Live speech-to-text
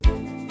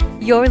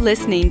You're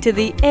listening to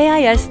the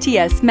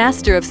AISTS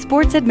Master of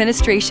Sports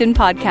Administration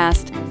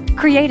podcast,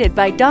 created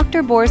by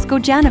Dr. Boris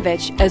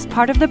Gojanovic as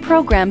part of the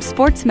program's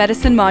Sports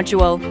Medicine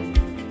module.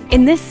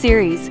 In this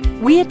series,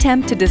 we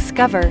attempt to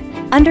discover,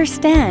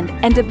 understand,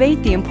 and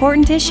debate the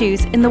important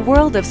issues in the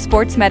world of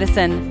sports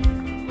medicine.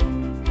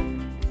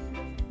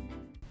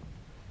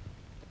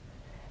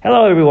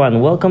 Hello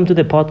everyone, welcome to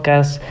the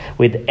podcast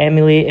with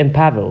Emily and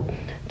Pavel.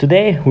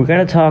 Today we're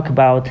going to talk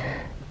about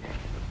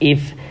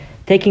if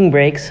taking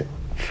breaks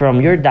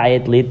from your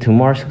diet lead to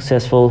more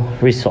successful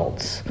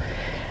results.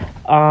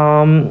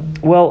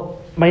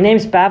 Well, my name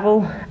is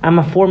Pavel. I'm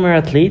a former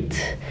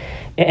athlete,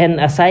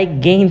 and as I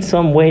gained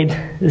some weight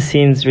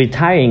since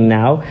retiring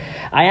now,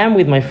 I am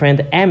with my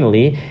friend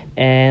Emily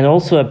and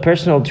also a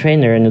personal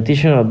trainer and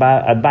nutritional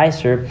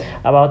advisor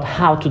about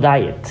how to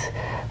diet.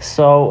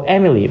 So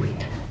Emily,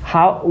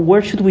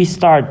 where should we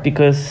start?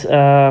 Because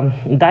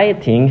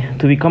dieting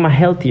to become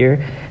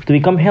healthier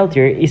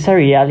is a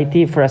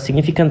reality for a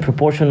significant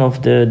proportion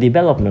of the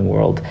development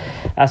world,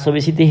 as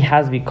obesity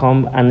has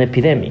become an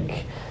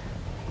epidemic.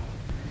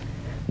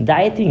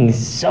 Dieting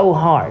is so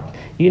hard.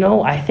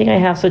 I think I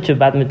have such a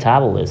bad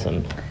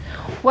metabolism.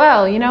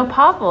 Well,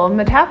 Pavel,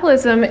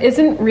 metabolism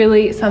isn't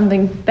really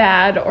something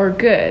bad or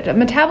good.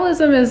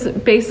 Metabolism is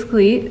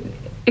basically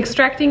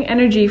extracting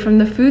energy from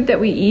the food that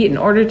we eat in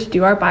order to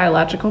do our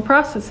biological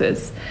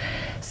processes.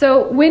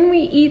 So when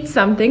we eat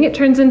something, it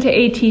turns into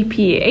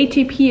ATP.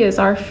 ATP is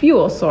our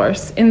fuel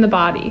source in the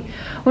body.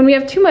 When we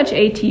have too much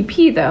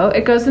ATP, though,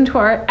 it goes into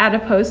our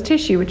adipose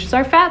tissue, which is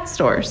our fat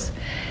stores.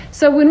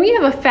 So when we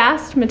have a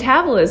fast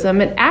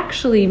metabolism, it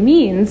actually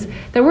means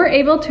that we're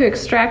able to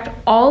extract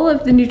all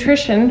of the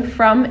nutrition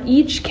from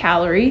each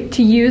calorie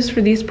to use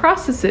for these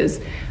processes,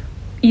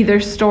 either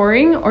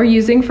storing or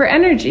using for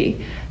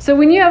energy. So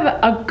when you have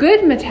a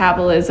good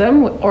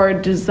metabolism or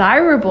a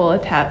desirable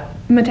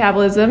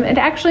metabolism, it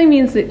actually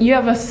means that you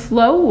have a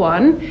slow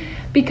one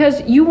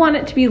because you want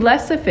it to be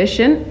less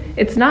efficient.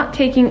 It's not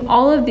taking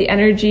all of the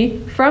energy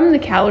from the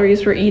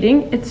calories we're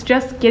eating. It's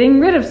just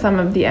getting rid of some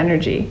of the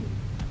energy.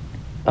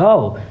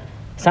 Oh,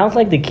 sounds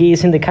like the key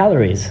is in the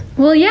calories.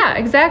 Well, yeah,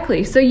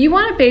 exactly. So you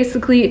want to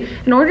basically,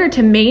 in order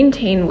to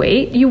maintain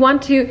weight, you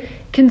want to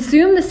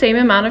consume the same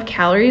amount of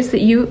calories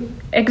that you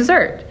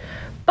exert.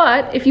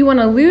 But if you want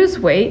to lose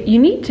weight, you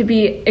need to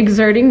be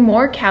exerting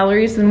more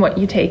calories than what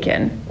you take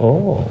in.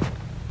 Oh.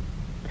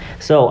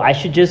 So I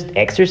should just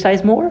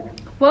exercise more?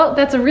 Well,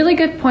 that's a really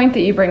good point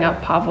that you bring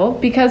up, Pavel,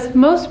 because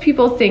most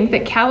people think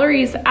that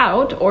calories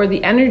out, or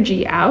the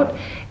energy out,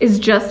 is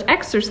just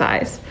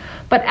exercise.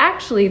 But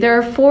actually, there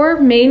are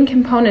four main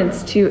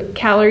components to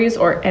calories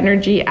or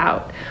energy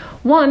out.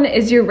 One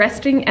is your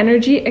resting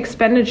energy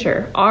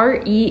expenditure,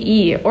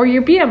 REE, or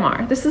your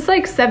BMR. This is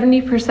like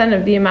 70%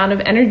 of the amount of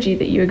energy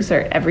that you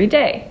exert every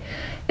day.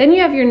 Then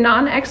you have your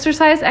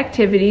non-exercise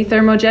activity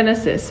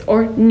thermogenesis,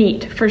 or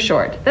NEAT for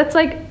short. That's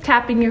like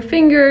tapping your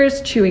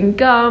fingers, chewing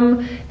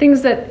gum,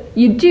 things that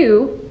you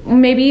do,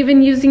 maybe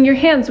even using your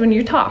hands when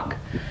you talk.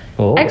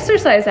 Oh.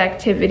 Exercise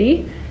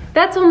activity,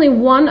 that's only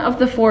one of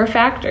the four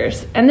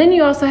factors. And then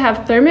you also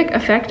have thermic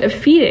effect of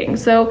feeding.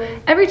 So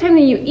every time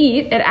that you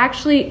eat, it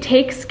actually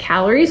takes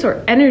calories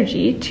or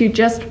energy to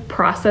just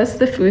process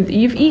the food that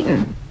you've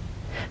eaten.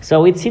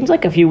 So it seems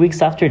like a few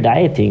weeks after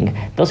dieting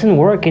doesn't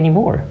work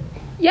anymore.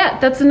 Yeah,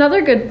 that's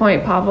another good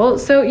point, Pavel.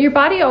 So your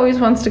body always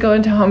wants to go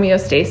into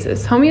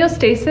homeostasis.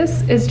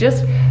 Homeostasis is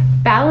just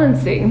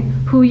balancing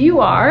who you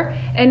are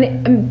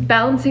and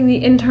balancing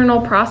the internal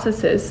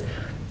processes.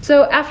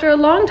 So after a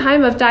long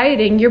time of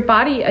dieting, your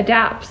body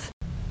adapts.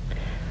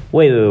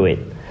 Wait.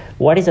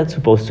 What is that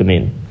supposed to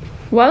mean?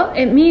 Well,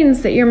 it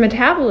means that your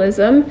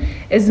metabolism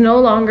is no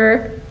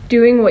longer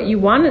doing what you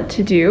want it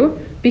to do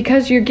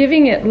because you're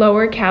giving it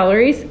lower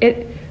calories.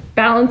 It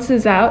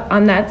balances out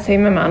on that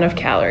same amount of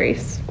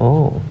calories.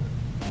 Oh.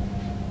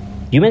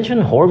 You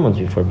mentioned hormones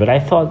before, but I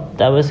thought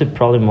that was a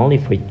problem only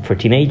for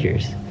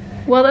teenagers.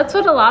 Well, that's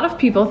what a lot of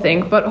people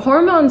think, but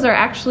hormones are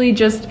actually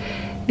just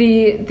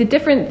the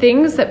different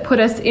things that put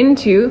us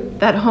into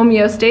that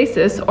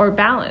homeostasis or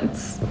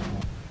balance.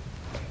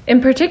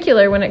 In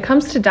particular, when it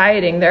comes to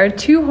dieting, there are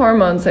two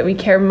hormones that we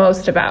care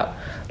most about.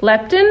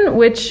 Leptin,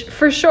 which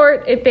for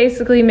short, it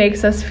basically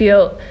makes us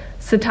feel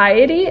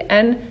satiety,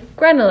 and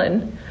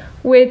ghrelin,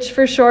 which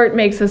for short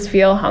makes us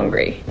feel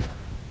hungry.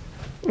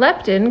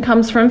 Leptin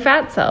comes from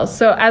fat cells,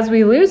 so as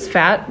we lose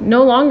fat,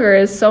 no longer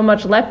is so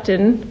much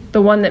leptin,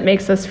 the one that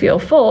makes us feel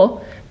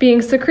full,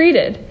 being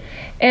secreted.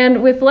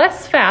 And with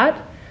less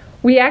fat,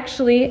 we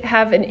actually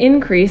have an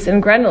increase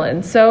in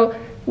ghrelin, so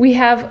we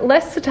have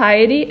less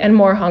satiety and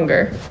more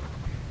hunger.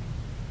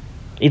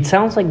 It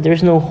sounds like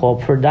there's no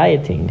hope for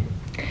dieting.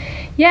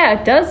 Yeah,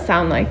 it does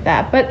sound like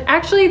that, but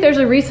actually there's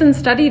a recent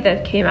study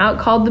that came out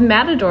called the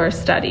Matador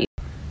study.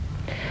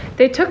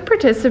 They took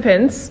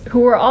participants who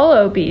were all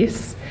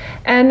obese,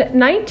 and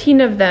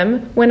 19 of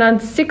them went on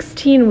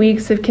 16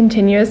 weeks of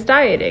continuous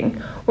dieting,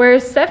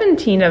 whereas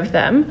 17 of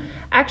them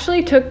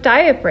actually took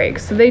diet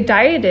breaks. So they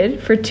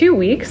dieted for 2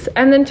 weeks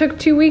and then took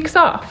 2 weeks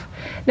off.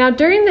 Now,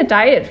 during the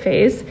diet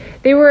phase,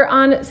 they were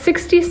on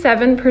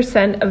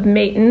 67% of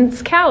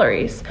maintenance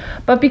calories.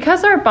 But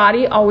because our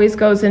body always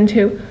goes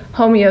into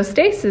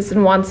homeostasis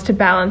and wants to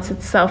balance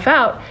itself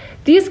out,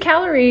 these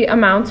calorie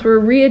amounts were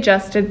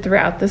readjusted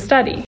throughout the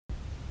study.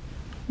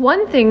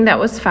 One thing that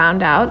was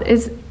found out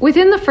is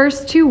within the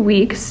first 2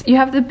 weeks, you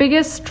have the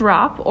biggest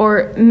drop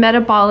or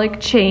metabolic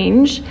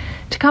change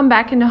to come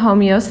back into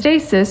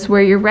homeostasis,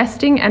 where your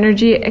resting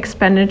energy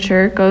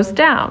expenditure goes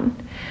down.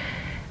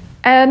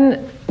 And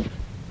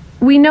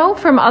we know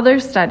from other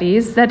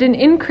studies that an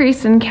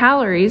increase in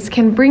calories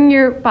can bring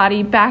your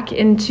body back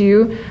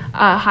into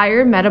a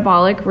higher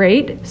metabolic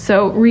rate,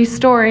 so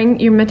restoring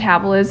your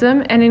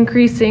metabolism and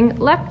increasing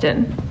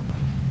leptin.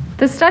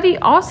 The study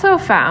also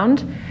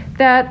found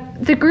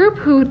that the group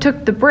who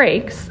took the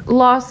breaks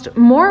lost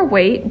more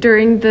weight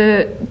during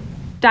the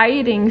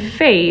dieting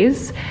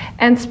phase,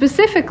 and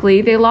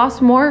specifically, they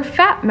lost more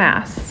fat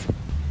mass.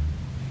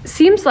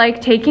 Seems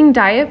like taking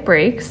diet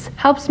breaks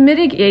helps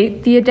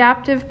mitigate the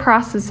adaptive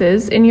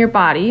processes in your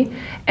body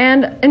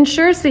and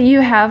ensures that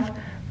you have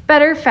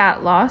better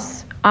fat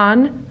loss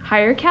on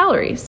higher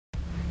calories.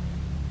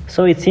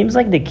 So it seems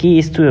like the key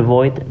is to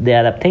avoid the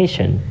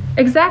adaptation.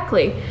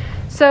 Exactly.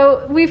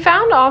 So we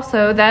found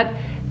also that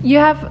you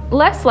have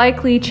less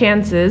likely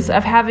chances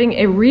of having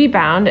a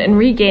rebound and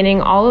regaining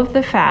all of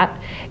the fat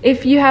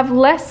if you have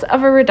less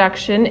of a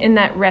reduction in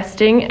that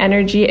resting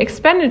energy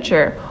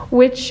expenditure,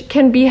 which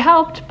can be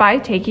helped by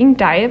taking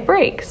diet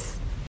breaks.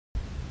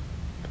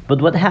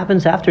 But what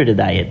happens after the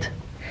diet?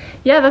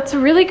 Yeah, that's a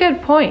really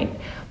good point.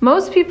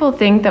 Most people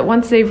think that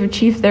once they've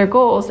achieved their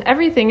goals,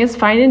 everything is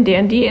fine and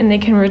dandy and they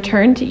can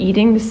return to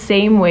eating the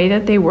same way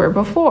that they were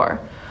before.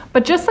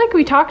 But just like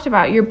we talked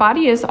about, your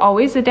body is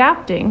always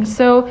adapting.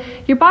 So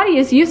your body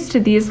is used to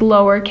these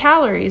lower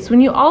calories. When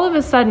you all of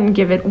a sudden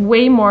give it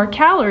way more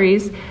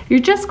calories, you're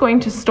just going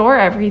to store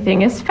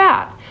everything as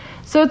fat.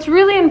 So it's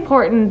really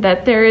important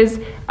that there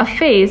is a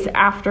phase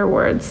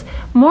afterwards.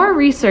 More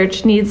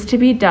research needs to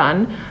be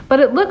done, but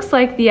it looks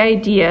like the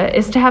idea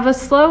is to have a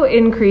slow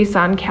increase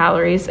on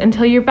calories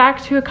until you're back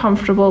to a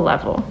comfortable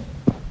level.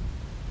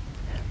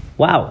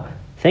 Wow,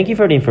 thank you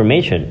for the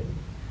information.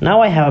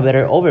 Now I have a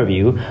better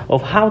overview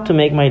of how to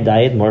make my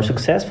diet more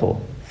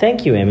successful.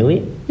 Thank you,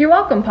 Emily. You're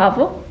welcome,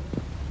 Pavel.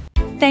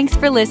 Thanks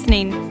for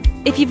listening.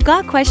 If you've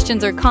got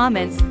questions or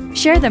comments,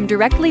 share them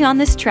directly on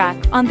this track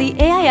on the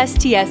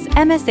AISTS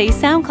MSA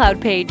SoundCloud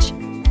page,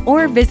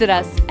 or visit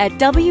us at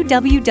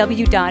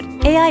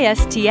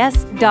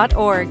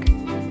www.aists.org.